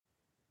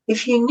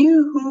If you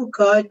knew who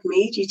God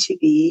made you to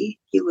be,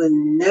 you would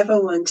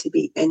never want to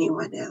be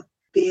anyone else.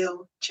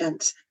 Bill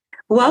Johnson.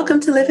 Welcome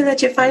to Living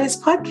at Your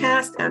Finest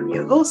podcast. I'm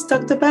your host,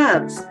 Dr.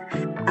 Babs.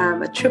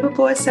 I'm a triple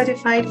board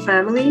certified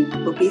family,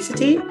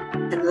 obesity,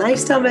 and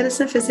lifestyle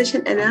medicine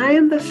physician, and I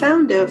am the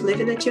founder of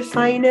Living at Your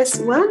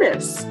Finest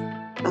Wellness,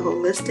 a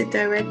holistic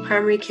direct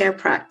primary care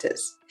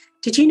practice.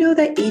 Did you know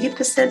that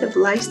 80% of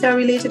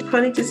lifestyle-related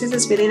chronic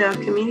diseases within our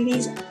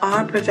communities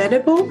are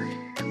preventable,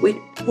 with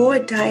poor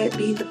diet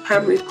being the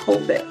primary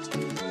culprit?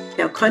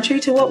 Now,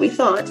 contrary to what we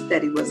thought,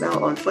 that it was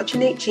our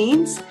unfortunate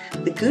genes,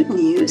 the good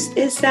news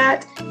is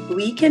that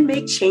we can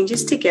make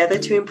changes together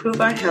to improve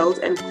our health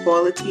and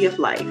quality of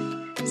life.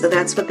 So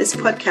that's what this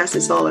podcast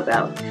is all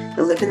about.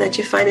 The Living at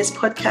Your Finest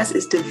podcast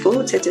is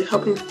devoted to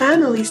helping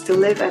families to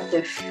live at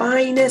their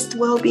finest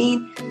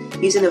well-being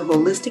using a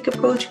holistic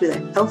approach with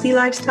a healthy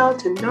lifestyle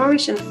to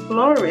nourish and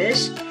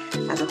flourish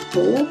as a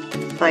whole,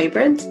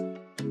 vibrant,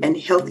 and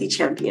healthy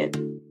champion.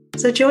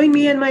 So join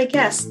me and my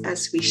guests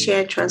as we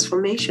share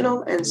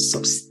transformational and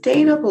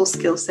sustainable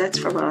skill sets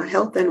from our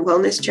health and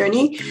wellness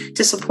journey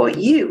to support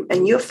you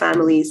and your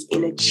families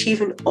in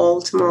achieving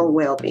optimal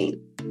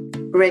well-being.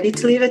 Ready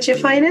to live at your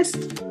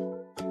finest?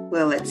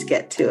 Well, let's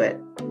get to it.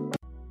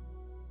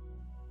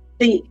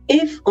 The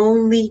If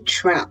Only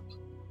Trap,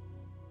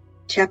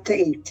 Chapter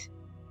 8.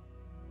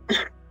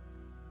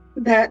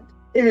 That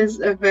is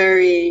a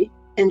very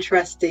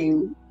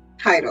interesting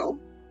title.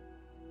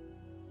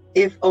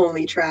 If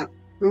Only Trap.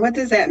 And what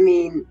does that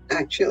mean,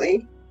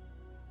 actually?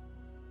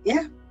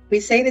 Yeah, we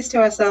say this to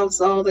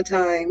ourselves all the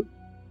time.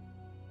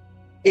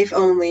 If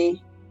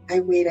only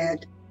I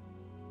waited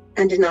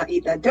and did not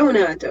eat that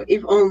donut, or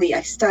if only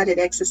I started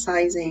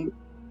exercising.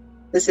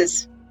 This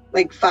is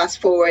like fast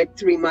forward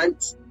 3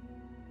 months.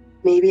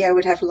 Maybe I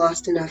would have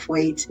lost enough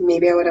weight.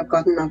 Maybe I would have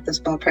gotten off this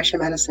blood pressure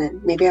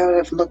medicine. Maybe I would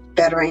have looked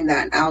better in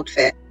that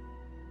outfit.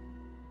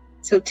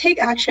 So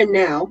take action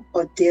now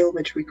or deal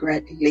with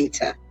regret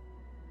later.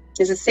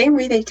 It's the same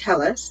way they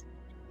tell us,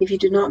 if you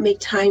do not make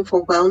time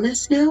for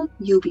wellness now,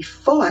 you'll be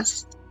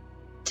forced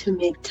to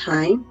make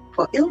time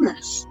for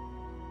illness.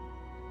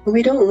 But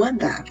we don't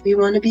want that. We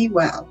want to be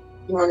well.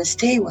 We want to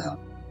stay well.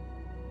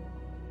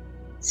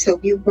 So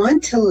we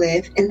want to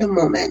live in the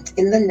moment,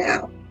 in the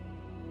now.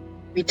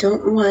 We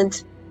don't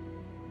want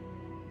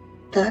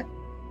the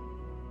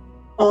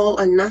all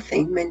or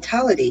nothing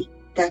mentality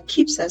that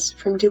keeps us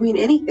from doing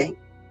anything,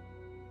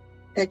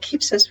 that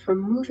keeps us from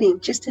moving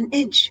just an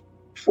inch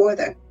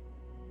further.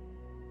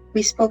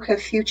 We spoke a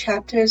few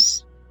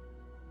chapters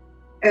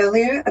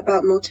earlier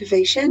about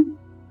motivation.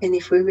 And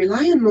if we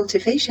rely on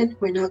motivation,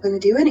 we're not going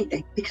to do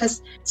anything,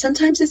 because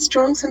sometimes it's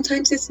strong,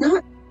 sometimes it's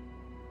not.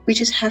 We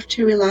just have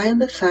to rely on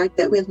the fact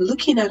that we're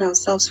looking at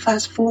ourselves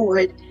fast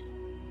forward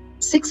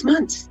 6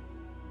 months,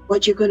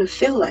 what you're going to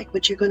feel like,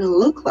 what you're going to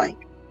look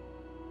like.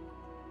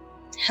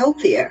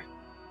 Healthier,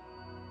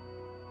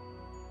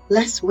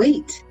 less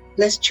weight,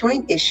 less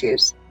joint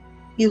issues.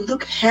 You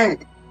look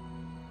ahead.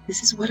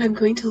 This is what I'm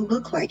going to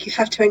look like. You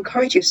have to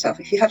encourage yourself.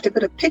 If you have to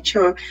put a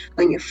picture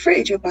on your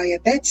fridge or by your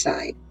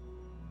bedside,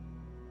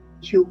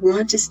 you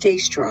want to stay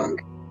strong.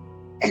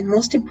 And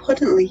most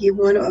importantly, you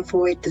want to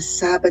avoid the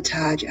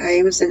sabotage.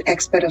 I was an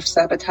expert of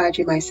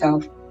sabotaging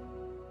myself.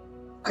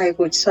 I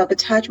would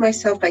sabotage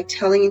myself by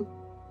telling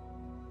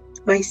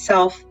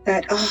myself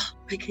that,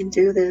 I can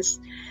do this.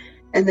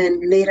 And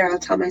then later I'll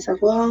tell myself,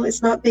 well,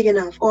 it's not big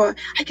enough, or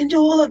I can do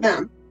all of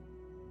them.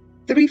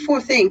 3,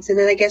 4 things, and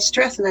then I get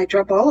stressed and I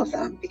drop all of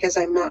them because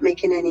I'm not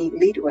making any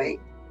leadway.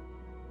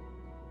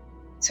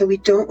 So we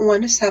don't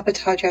want to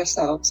sabotage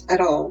ourselves at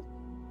all.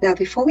 Now,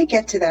 before we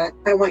get to that,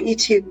 I want you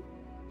to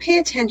pay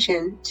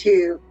attention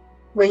to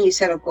when you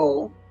set a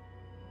goal.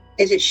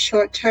 Is it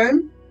short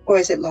term or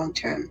is it long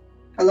term?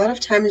 A lot of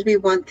times we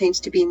want things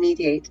to be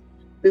immediate.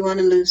 We want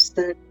to lose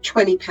the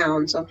 20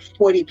 pounds or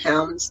 40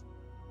 pounds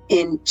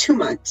in 2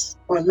 months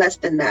or less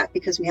than that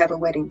because we have a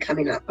wedding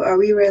coming up. But are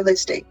we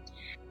realistic?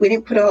 We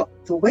didn't put out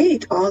the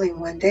weight all in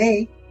one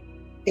day.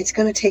 It's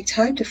going to take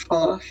time to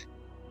fall off.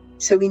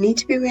 So we need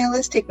to be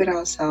realistic with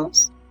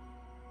ourselves.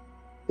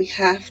 We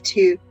have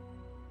to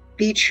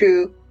be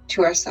true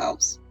to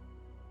ourselves.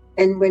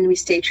 And when we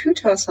stay true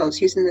to ourselves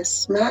using the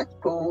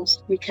SMART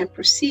goals, we can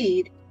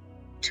proceed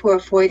to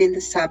avoiding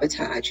the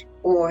sabotage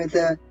or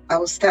the I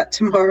will start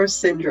tomorrow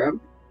syndrome.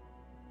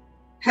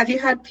 Have you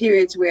had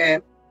periods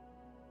where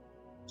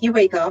you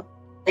wake up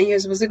and you're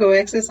supposed to go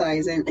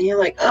exercising and you're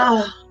like,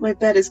 my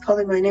bed is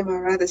calling my name,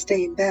 I'd rather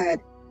stay in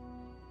bed.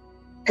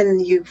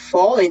 And you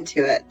fall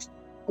into it.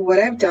 What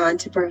I've done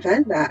to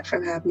prevent that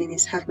from happening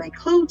is have my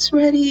clothes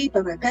ready,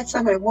 by my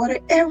bedside, my water,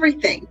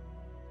 everything.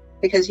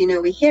 Because,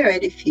 we hear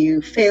it, if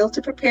you fail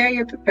to prepare,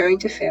 you're preparing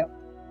to fail.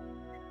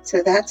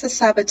 So that's a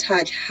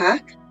sabotage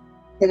hack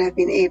that I've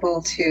been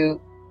able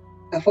to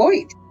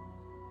avoid.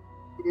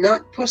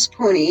 Not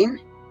postponing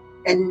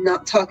and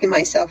not talking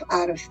myself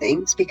out of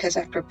things, because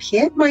I've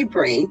prepared my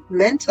brain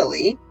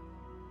mentally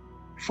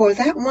for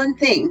that one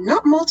thing,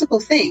 not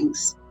multiple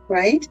things,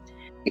 right?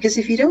 Because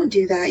if you don't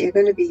do that, you're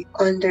going to be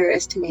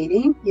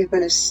underestimating. You're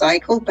going to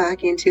cycle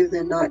back into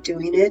the not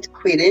doing it,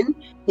 quitting.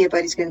 Your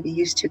body's going to be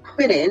used to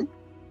quitting.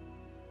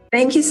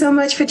 Thank you so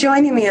much for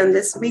joining me on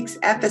this week's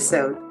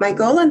episode. My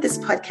goal on this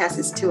podcast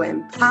is to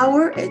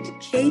empower,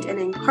 educate, and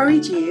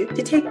encourage you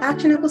to take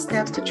actionable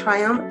steps to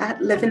triumph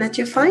at living at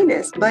your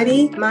finest,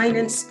 body, mind,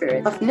 and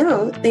spirit. Of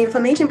note, the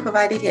information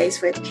provided here is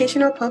for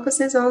educational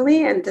purposes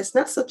only and does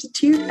not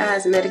substitute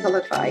as medical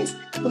advice.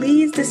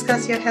 Please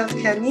discuss your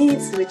healthcare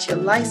needs with your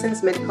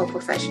licensed medical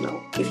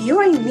professional. If you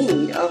are in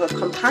need of a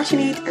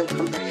compassionate and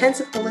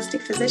comprehensive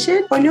holistic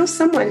physician or know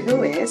someone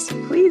who is,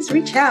 please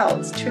reach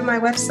out through my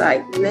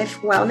website,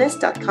 livewellness.com,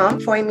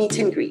 for a meet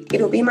and greet.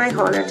 It'll be my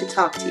honor to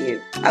talk to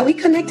you. Are we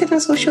connected on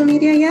social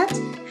media yet?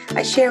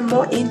 I share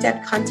more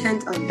in-depth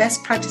content on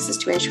best practices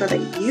to ensure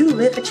that you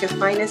live at your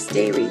finest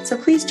daily. So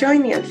please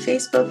join me on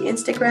Facebook,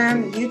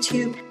 Instagram,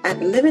 YouTube at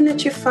Living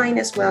at Your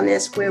Finest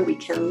Wellness, where we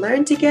can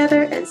learn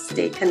together and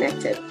stay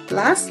connected.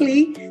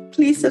 Lastly,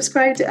 please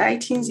subscribe to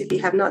iTunes if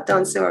you have not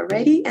done so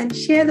already and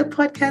share the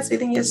podcast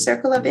within your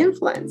circle of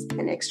influence.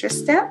 An extra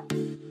step?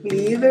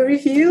 Leave a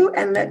review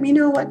and let me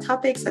know what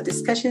topics or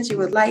discussions you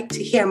would like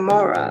to hear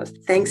more of.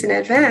 Thanks in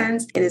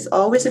advance. It is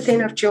always a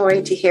thing of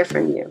joy to hear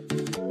from you.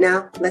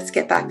 Now, let's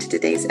get back to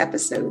today's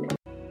episode.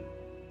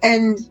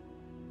 And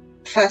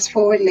fast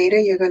forward later,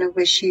 you're going to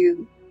wish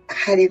you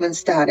had even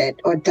started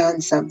or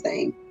done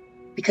something.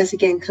 Because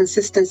again,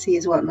 consistency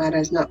is what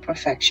matters, not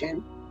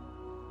perfection.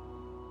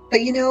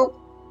 But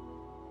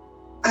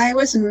I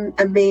was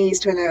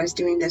amazed when I was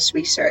doing this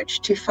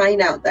research to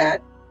find out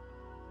that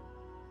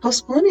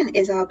postponing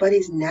is our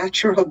body's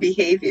natural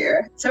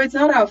behavior. So it's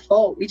not our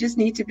fault. We just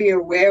need to be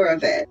aware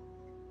of it.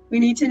 We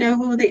need to know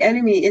who the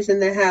enemy is in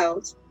the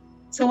house.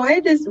 So why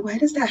does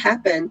that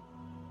happen?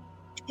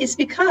 It's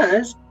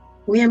because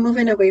we are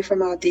moving away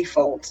from our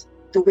default,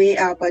 the way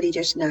our body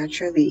just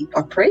naturally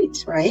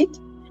operates, right?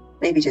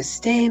 Maybe just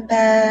stay in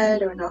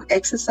bed or not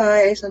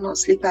exercise or not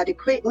sleep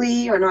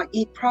adequately or not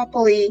eat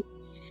properly.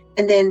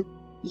 And then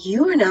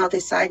you are now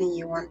deciding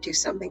you want to do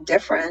something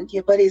different.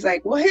 Your body's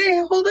like, well,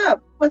 hey, hold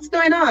up. What's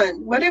going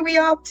on? What are we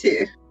up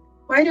to?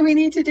 Why do we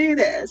need to do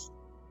this?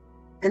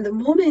 And the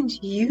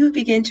moment you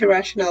begin to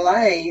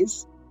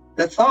rationalize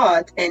the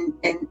thought and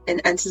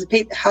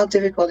anticipate how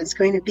difficult it's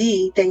going to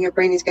be, then your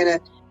brain is going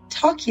to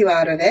talk you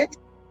out of it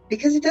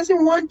because it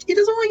doesn't want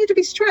you to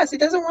be stressed. It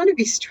doesn't want to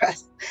be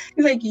stressed.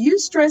 It's like you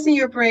stressing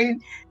your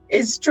brain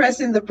is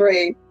stressing the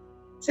brain.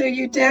 So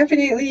you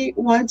definitely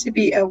want to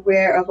be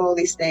aware of all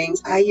these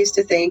things. I used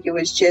to think it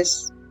was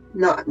just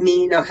not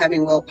me not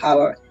having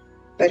willpower,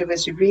 but it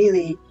was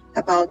really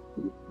about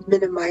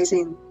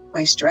minimizing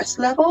my stress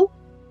level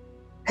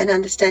and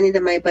understanding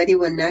that my body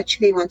will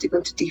naturally want to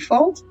go to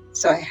default.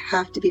 So I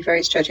have to be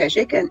very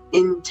strategic and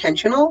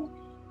intentional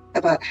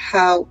about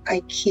how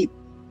I keep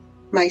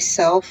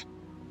myself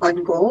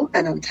on goal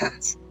and on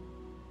task.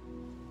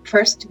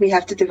 First, we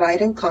have to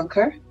divide and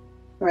conquer,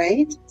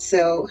 right?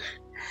 So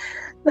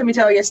let me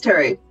tell you a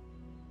story.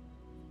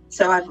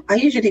 So I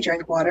usually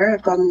drink water.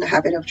 I've gotten the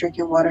habit of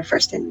drinking water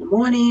first thing in the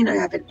morning. I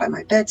have it by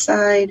my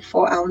bedside,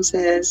 4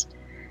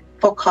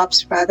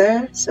 cups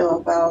rather. So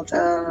about,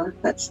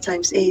 that's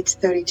times 8,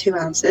 32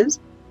 ounces.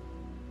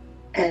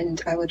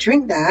 And I will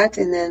drink that.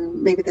 And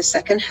then maybe the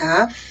second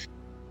half,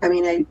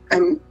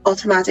 I'm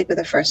automatic with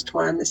the first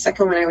one. The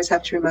second one, I always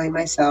have to remind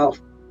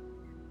myself.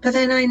 But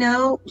then I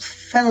now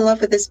fell in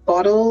love with this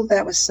bottle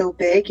that was so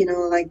big,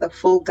 like the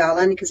full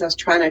gallon, because I was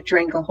trying to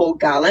drink a whole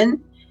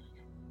gallon.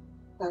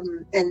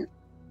 And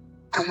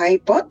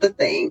I bought the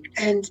thing,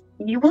 and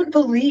you won't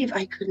believe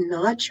I could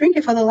not drink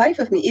it for the life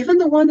of me. Even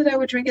the one that I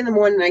would drink in the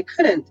morning, I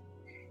couldn't.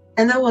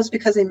 And that was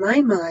because in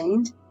my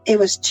mind, it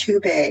was too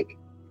big.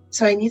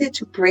 So I needed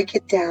to break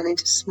it down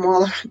into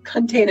smaller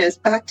containers,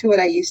 back to what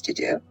I used to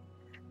do.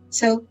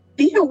 So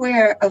be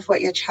aware of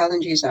what your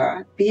challenges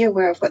are. Be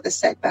aware of what the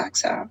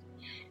setbacks are.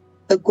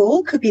 The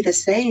goal could be the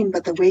same,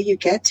 but the way you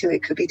get to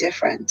it could be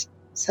different.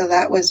 So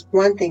that was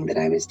one thing that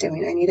I was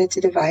doing. I needed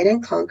to divide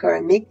and conquer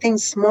and make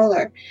things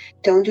smaller.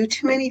 Don't do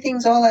too many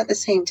things all at the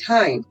same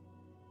time.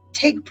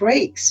 Take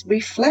breaks.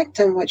 Reflect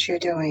on what you're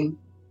doing,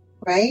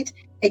 right?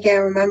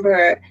 Again,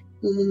 remember,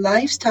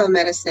 lifestyle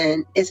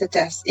medicine is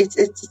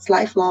it's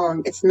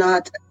lifelong. It's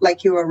not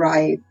like you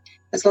arrive.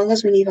 As long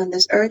as we live on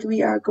this earth,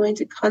 we are going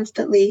to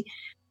constantly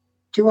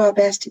do our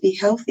best to be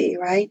healthy,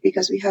 right?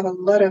 Because we have a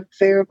lot of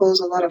variables,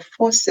 a lot of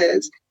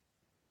forces.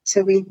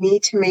 So we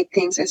need to make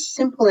things as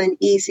simple and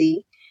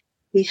easy.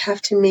 We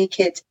have to make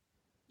it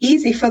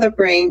easy for the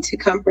brain to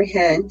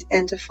comprehend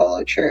and to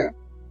follow through.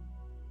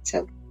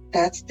 So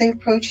that's the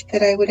approach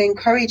that I would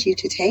encourage you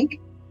to take.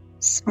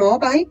 Small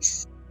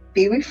bites,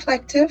 be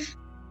reflective.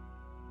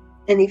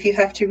 And if you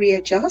have to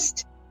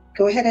readjust,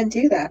 go ahead and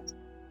do that.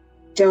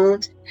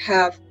 Don't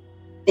have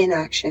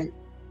inaction,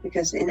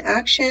 because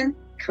inaction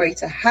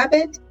creates a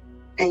habit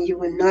and you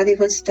will not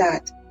even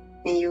start,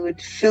 and you would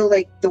feel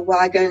like the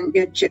wagon,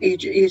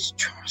 you're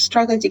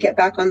struggling to get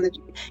back on the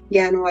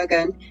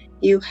wagon.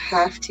 You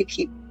have to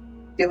keep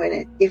doing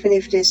it, even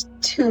if it is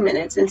 2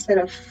 minutes instead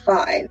of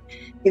 5,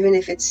 even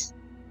if it's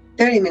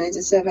 30 minutes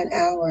instead of an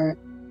hour.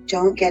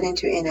 Don't get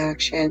into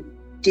inaction.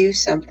 Do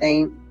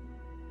something.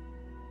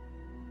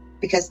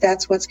 Because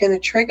that's what's going to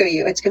trigger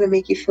you. It's going to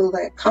make you feel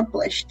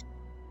accomplished.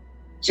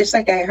 Just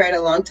like I heard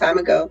a long time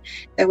ago,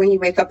 that when you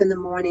wake up in the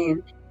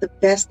morning, the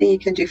best thing you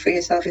can do for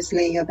yourself is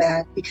lay your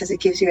bed, because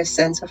it gives you a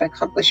sense of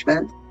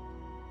accomplishment.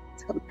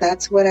 So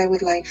that's what I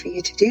would like for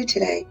you to do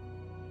today.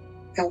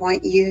 I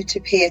want you to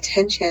pay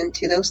attention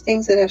to those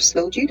things that have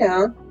slowed you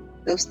down,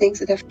 those things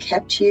that have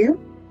kept you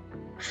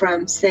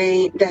from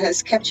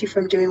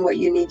doing what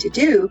you need to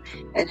do,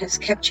 and has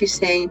kept you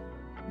saying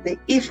the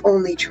if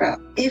only trap,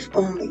 if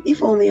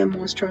only I'm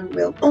more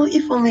strong-willed,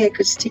 if only I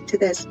could stick to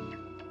this.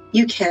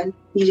 You can.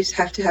 You just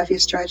have to have your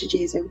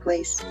strategies in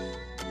place.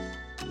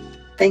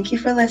 Thank you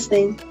for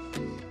listening.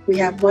 We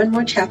have one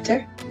more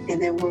chapter,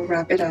 and then we'll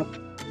wrap it up.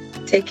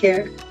 Take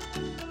care.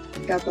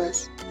 God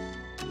bless.